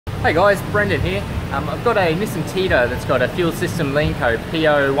Hey guys, Brendan here. I've got a Nissan Micra that's got a fuel system lean code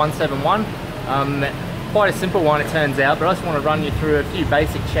P0171. Quite a simple one it turns out, but I just want to run you through a few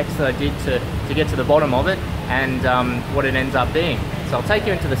basic checks that I did to get to the bottom of it and what it ends up being. So I'll take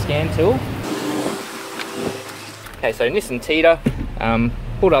you into the scan tool. Okay, so Nissan Micra,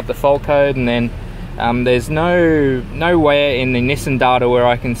 pulled up the fault code, and then there's nowhere in the Nissan data where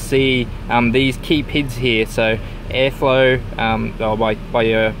I can see these key PIDs here. So airflow, by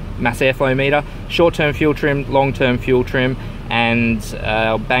your mass airflow meter, short-term fuel trim, long-term fuel trim, and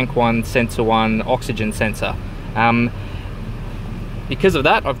bank 1, sensor 1, oxygen sensor. Because of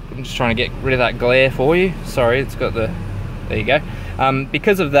that, I'm just trying to get rid of that glare for you. Sorry, it's got the, there you go.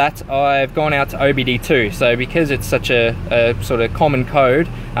 Because of that, I've gone out to OBD2. So because it's such a sort of common code,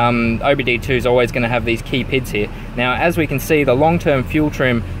 OBD2 is always going to have these key PIDs here. Now, as we can see, the long-term fuel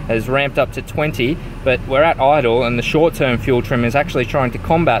trim has ramped up to 20, but we're at idle, and the short-term fuel trim is actually trying to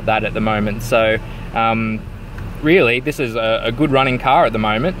combat that at the moment. So really, this is a good running car at the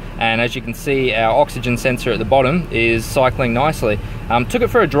moment, and as you can see, our oxygen sensor at the bottom is cycling nicely. Took it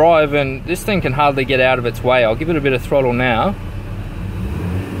for a drive, and this thing can hardly get out of its way. I'll give it a bit of throttle now.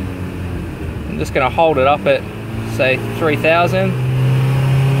 I'm just going to hold it up at, say, 3,000.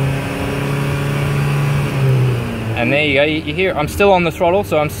 And there you go, you hear I'm still on the throttle,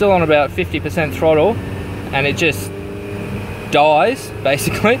 so I'm still on about 50% throttle, and it just dies,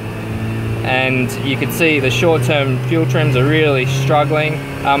 basically. And you can see the short-term fuel trims are really struggling.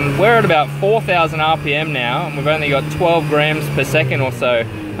 We're at about 4,000 RPM now, and we've only got 12 grams per second or so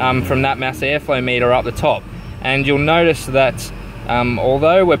from that mass airflow meter up the top. And you'll notice that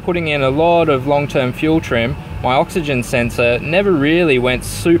although we're putting in a lot of long-term fuel trim, my oxygen sensor never really went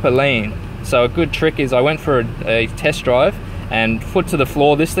super lean. So a good trick is I went for a test drive, and foot to the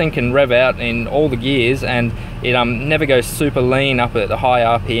floor, this thing can rev out in all the gears, and it never goes super lean up at the high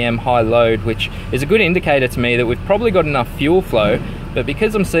RPM, high load, which is a good indicator to me that we've probably got enough fuel flow. But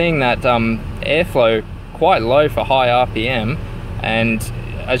because I'm seeing that airflow quite low for high RPM, and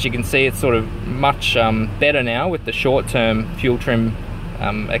as you can see, it's sort of much better now with the short-term fuel trim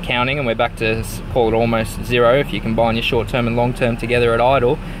accounting, and we're back to call it almost zero if you combine your short-term and long-term together at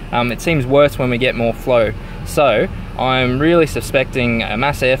idle. It seems worse when we get more flow. So I'm really suspecting a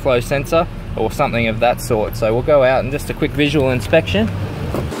mass airflow sensor or something of that sort. So we'll go out and just a quick visual inspection.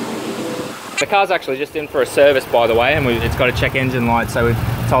 The car's actually just in for a service, by the way, and it's got a check engine light, so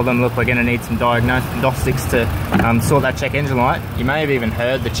we've told them, look, we're going to need some diagnostics to sort that check engine light. You may have even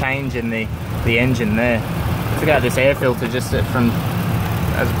heard the change in the engine there. Took out this air filter just as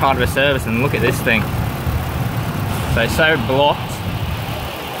a part of a service, and look at this thing. So blocked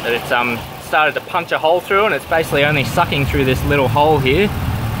that it's started to punch a hole through, and it's basically only sucking through this little hole here.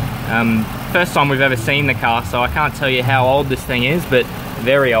 First time we've ever seen the car, so I can't tell you how old this thing is, but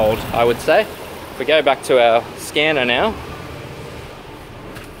very old, I would say. If we go back to our scanner now,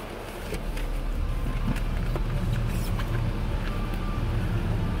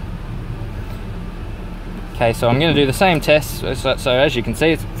 okay, so I'm going to do the same test. So as you can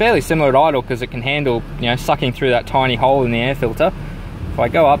see, it's fairly similar to idle because it can handle, sucking through that tiny hole in the air filter. If I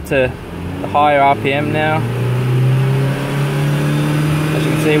go up to the higher RPM now, as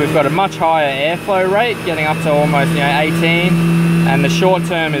you can see, we've got a much higher airflow rate, getting up to almost 18, and the short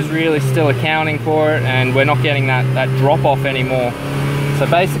term is really still accounting for it, and we're not getting that drop off anymore. So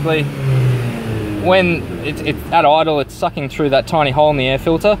basically, when it's at idle, it's sucking through that tiny hole in the air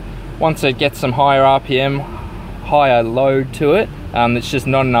filter. Once it gets some higher RPM, higher load to it, it's just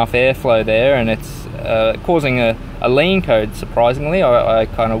not enough airflow there, and it's causing a lean code, surprisingly. I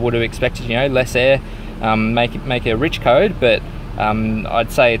kind of would have expected, less air, make a rich code, but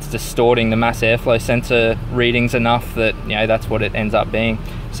I'd say it's distorting the mass airflow sensor readings enough that, that's what it ends up being.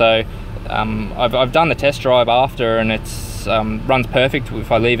 So I've done the test drive after, and it's runs perfect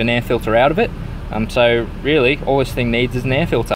if I leave an air filter out of it. So really, all this thing needs is an air filter.